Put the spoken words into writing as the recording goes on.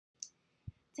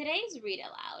Today's read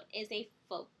aloud is a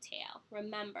folk tale.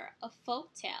 Remember, a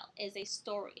folk tale is a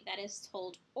story that is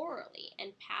told orally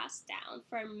and passed down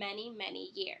for many,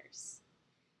 many years.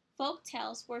 Folk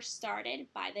tales were started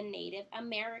by the Native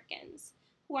Americans,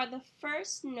 who are the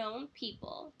first known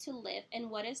people to live in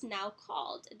what is now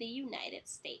called the United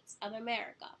States of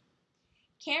America.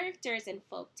 Characters in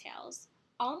folk tales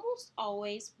almost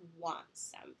always want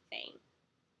something.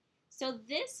 So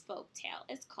this folk tale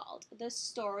is called The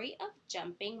Story of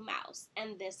Jumping Mouse,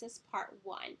 and this is part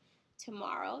 1.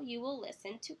 Tomorrow you will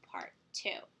listen to part 2.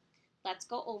 Let's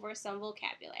go over some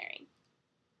vocabulary.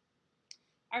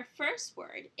 Our first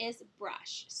word is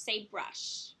brush. Say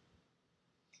brush.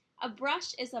 A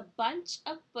brush is a bunch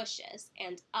of bushes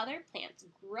and other plants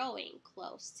growing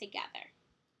close together.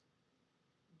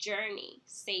 Journey.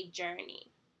 Say journey.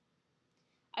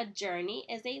 A journey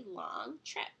is a long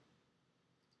trip.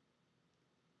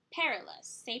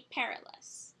 Perilous. Say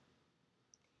perilous.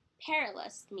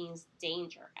 Perilous means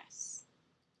dangerous.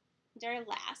 And our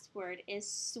last word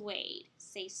is swayed.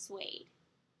 Say swayed.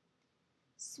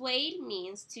 Swayed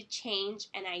means to change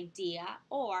an idea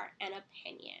or an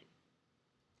opinion.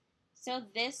 So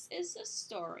this is the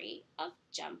story of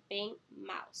Jumping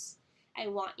Mouse. I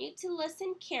want you to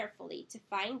listen carefully to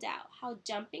find out how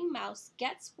Jumping Mouse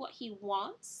gets what he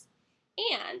wants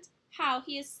and how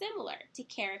he is similar to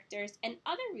characters and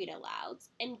other read-alouds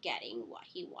in getting what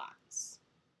he wants.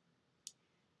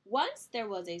 Once there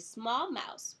was a small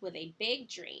mouse with a big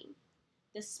dream.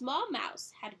 The small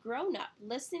mouse had grown up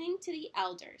listening to the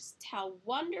elders tell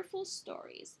wonderful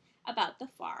stories about the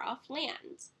far-off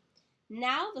land.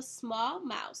 Now the small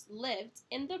mouse lived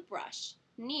in the brush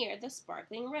near the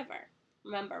sparkling river.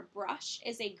 Remember, brush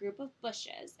is a group of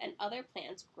bushes and other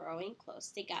plants growing close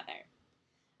together.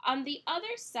 On the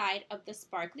other side of the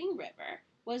sparkling river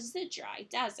was the dry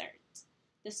desert.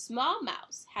 The small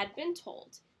mouse had been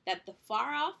told that the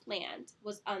far-off land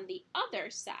was on the other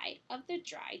side of the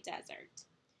dry desert.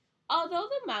 Although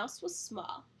the mouse was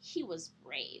small, he was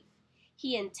brave.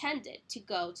 He intended to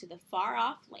go to the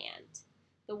far-off land.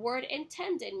 The word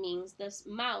intended means the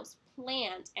mouse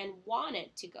planned and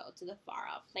wanted to go to the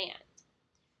far-off land.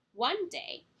 One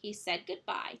day, he said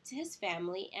goodbye to his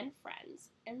family and friends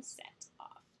and set off.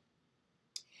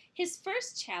 His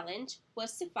first challenge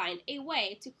was to find a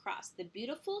way to cross the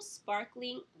beautiful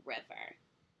sparkling river.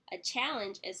 A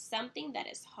challenge is something that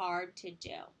is hard to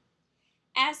do.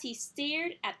 As he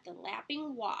stared at the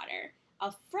lapping water,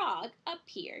 a frog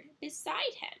appeared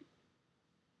beside him.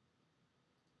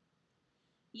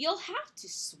 "You'll have to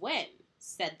swim,"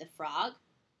 said the frog.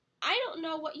 "I don't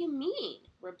know what you mean,"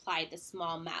 replied the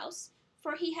small mouse,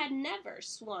 for he had never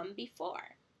swum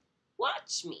before.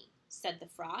 "Watch me," said the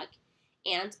frog,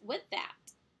 and with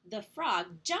that, the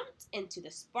frog jumped into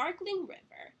the sparkling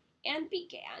river and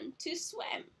began to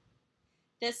swim.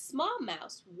 The small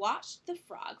mouse watched the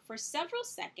frog for several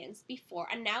seconds before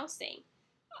announcing,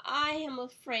 "I am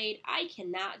afraid I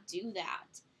cannot do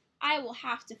that. I will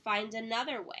have to find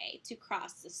another way to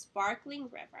cross the sparkling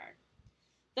river."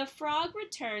 The frog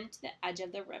returned to the edge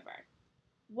of the river.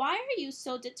 "Why are you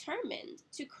so determined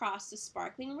to cross the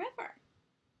sparkling river?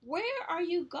 Where are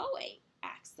you going?"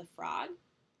 asked the frog.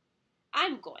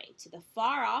 "I'm going to the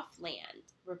far-off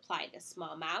land," replied the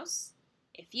small mouse.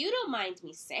 "If you don't mind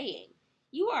me saying,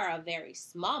 you are a very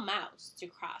small mouse to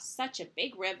cross such a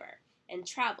big river and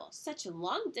travel such a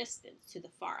long distance to the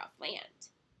far-off land."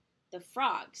 The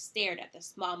frog stared at the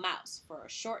small mouse for a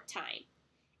short time,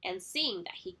 and seeing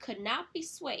that he could not be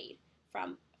swayed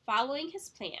from following his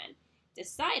plan,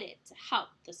 decided to help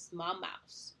the small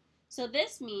mouse. So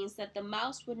this means that the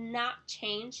mouse would not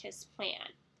change his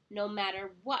plan, no matter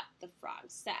what the frog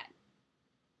said.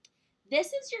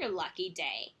 "This is your lucky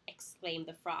day," exclaimed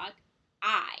the frog.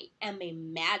 "I am a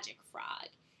magic frog,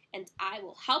 and I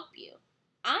will help you.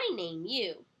 I name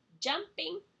you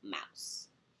Jumping Mouse.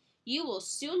 You will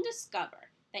soon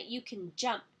discover that you can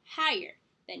jump higher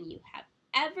than you have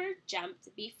ever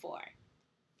jumped before.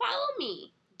 Follow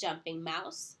me, Jumping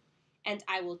Mouse, and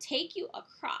I will take you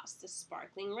across the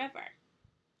sparkling river."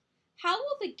 How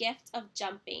will the gift of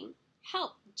jumping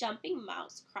help Jumping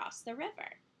Mouse cross the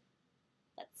river?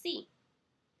 Let's see.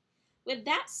 With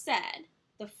that said,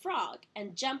 the frog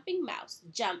and Jumping Mouse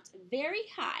jumped very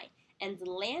high and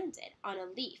landed on a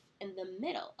leaf in the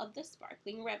middle of the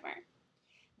sparkling river.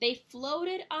 They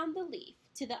floated on the leaf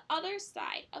to the other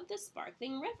side of the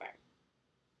sparkling river.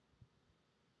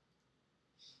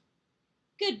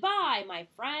 "Goodbye, my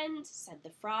friend," said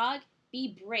the frog. "Be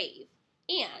brave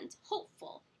and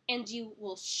hopeful, and you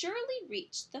will surely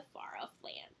reach the far-off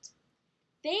land."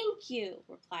 "Thank you,"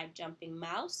 replied Jumping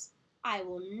Mouse. "I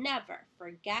will never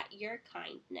forget your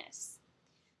kindness."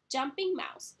 Jumping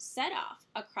Mouse set off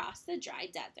across the dry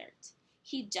desert.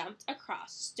 He jumped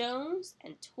across stones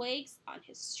and twigs on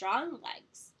his strong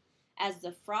legs. As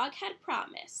the frog had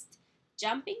promised,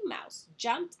 Jumping Mouse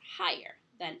jumped higher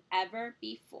than ever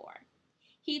before.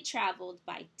 He traveled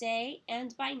by day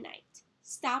and by night,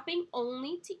 stopping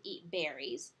only to eat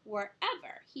berries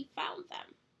wherever he found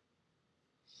them.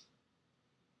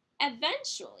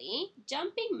 Eventually,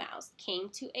 Jumping Mouse came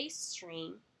to a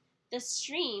stream. The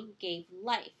stream gave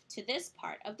life to this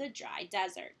part of the dry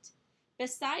desert.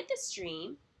 Beside the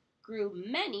stream grew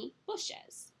many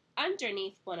bushes.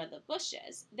 Underneath one of the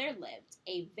bushes there lived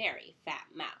a very fat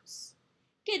mouse.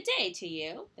 "Good day to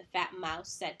you," the fat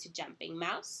mouse said to Jumping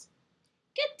Mouse.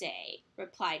 "Good day,"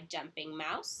 replied Jumping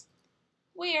Mouse.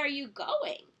 "Where are you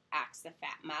going?" asked the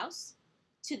fat mouse.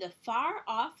 "To the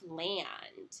far-off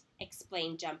land,"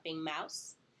 explained Jumping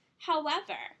Mouse.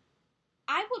 "However,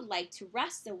 I would like to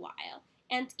rest a while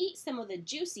and eat some of the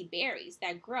juicy berries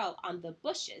that grow on the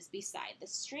bushes beside the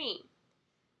stream."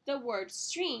 The word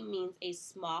stream means a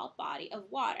small body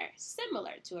of water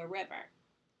similar to a river.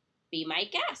 "Be my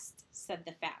guest," said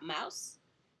the fat mouse.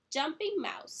 Jumping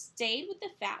Mouse stayed with the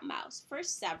fat mouse for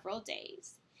several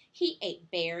days. He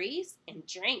ate berries and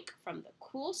drank from the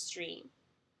cool stream.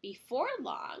 Before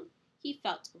long, he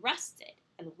felt rested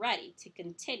and ready to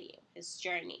continue his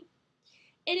journey.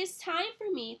 "It is time for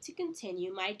me to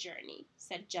continue my journey,"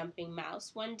 said Jumping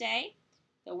Mouse one day.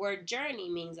 The word journey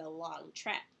means a long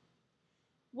trip.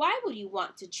 "Why would you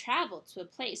want to travel to a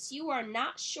place you are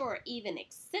not sure even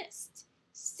exists?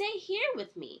 Stay here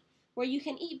with me, where you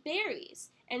can eat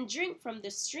berries and drink from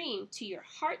the stream to your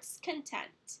heart's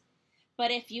content.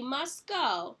 But if you must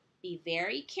go, be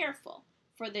very careful,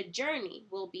 for the journey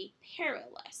will be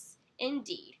perilous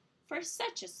indeed for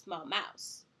such a small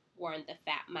mouse," warned the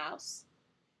fat mouse.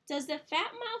 Does the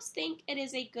fat mouse think it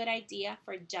is a good idea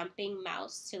for Jumping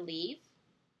Mouse to leave?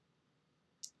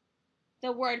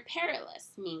 The word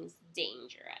perilous means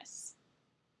dangerous.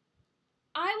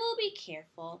 "I will be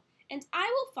careful, and I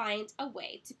will find a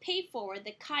way to pay forward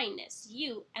the kindness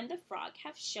you and the frog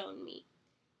have shown me.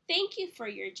 Thank you for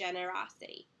your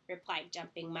generosity," replied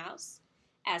Jumping Mouse,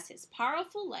 as his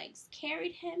powerful legs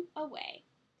carried him away.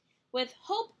 With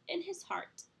hope in his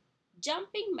heart,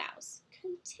 Jumping Mouse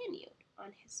continued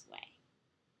on his way.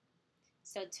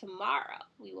 So tomorrow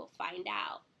we will find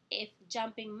out if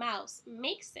Jumping Mouse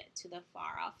makes it to the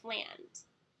far-off land.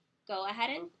 Go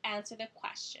ahead and answer the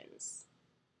questions.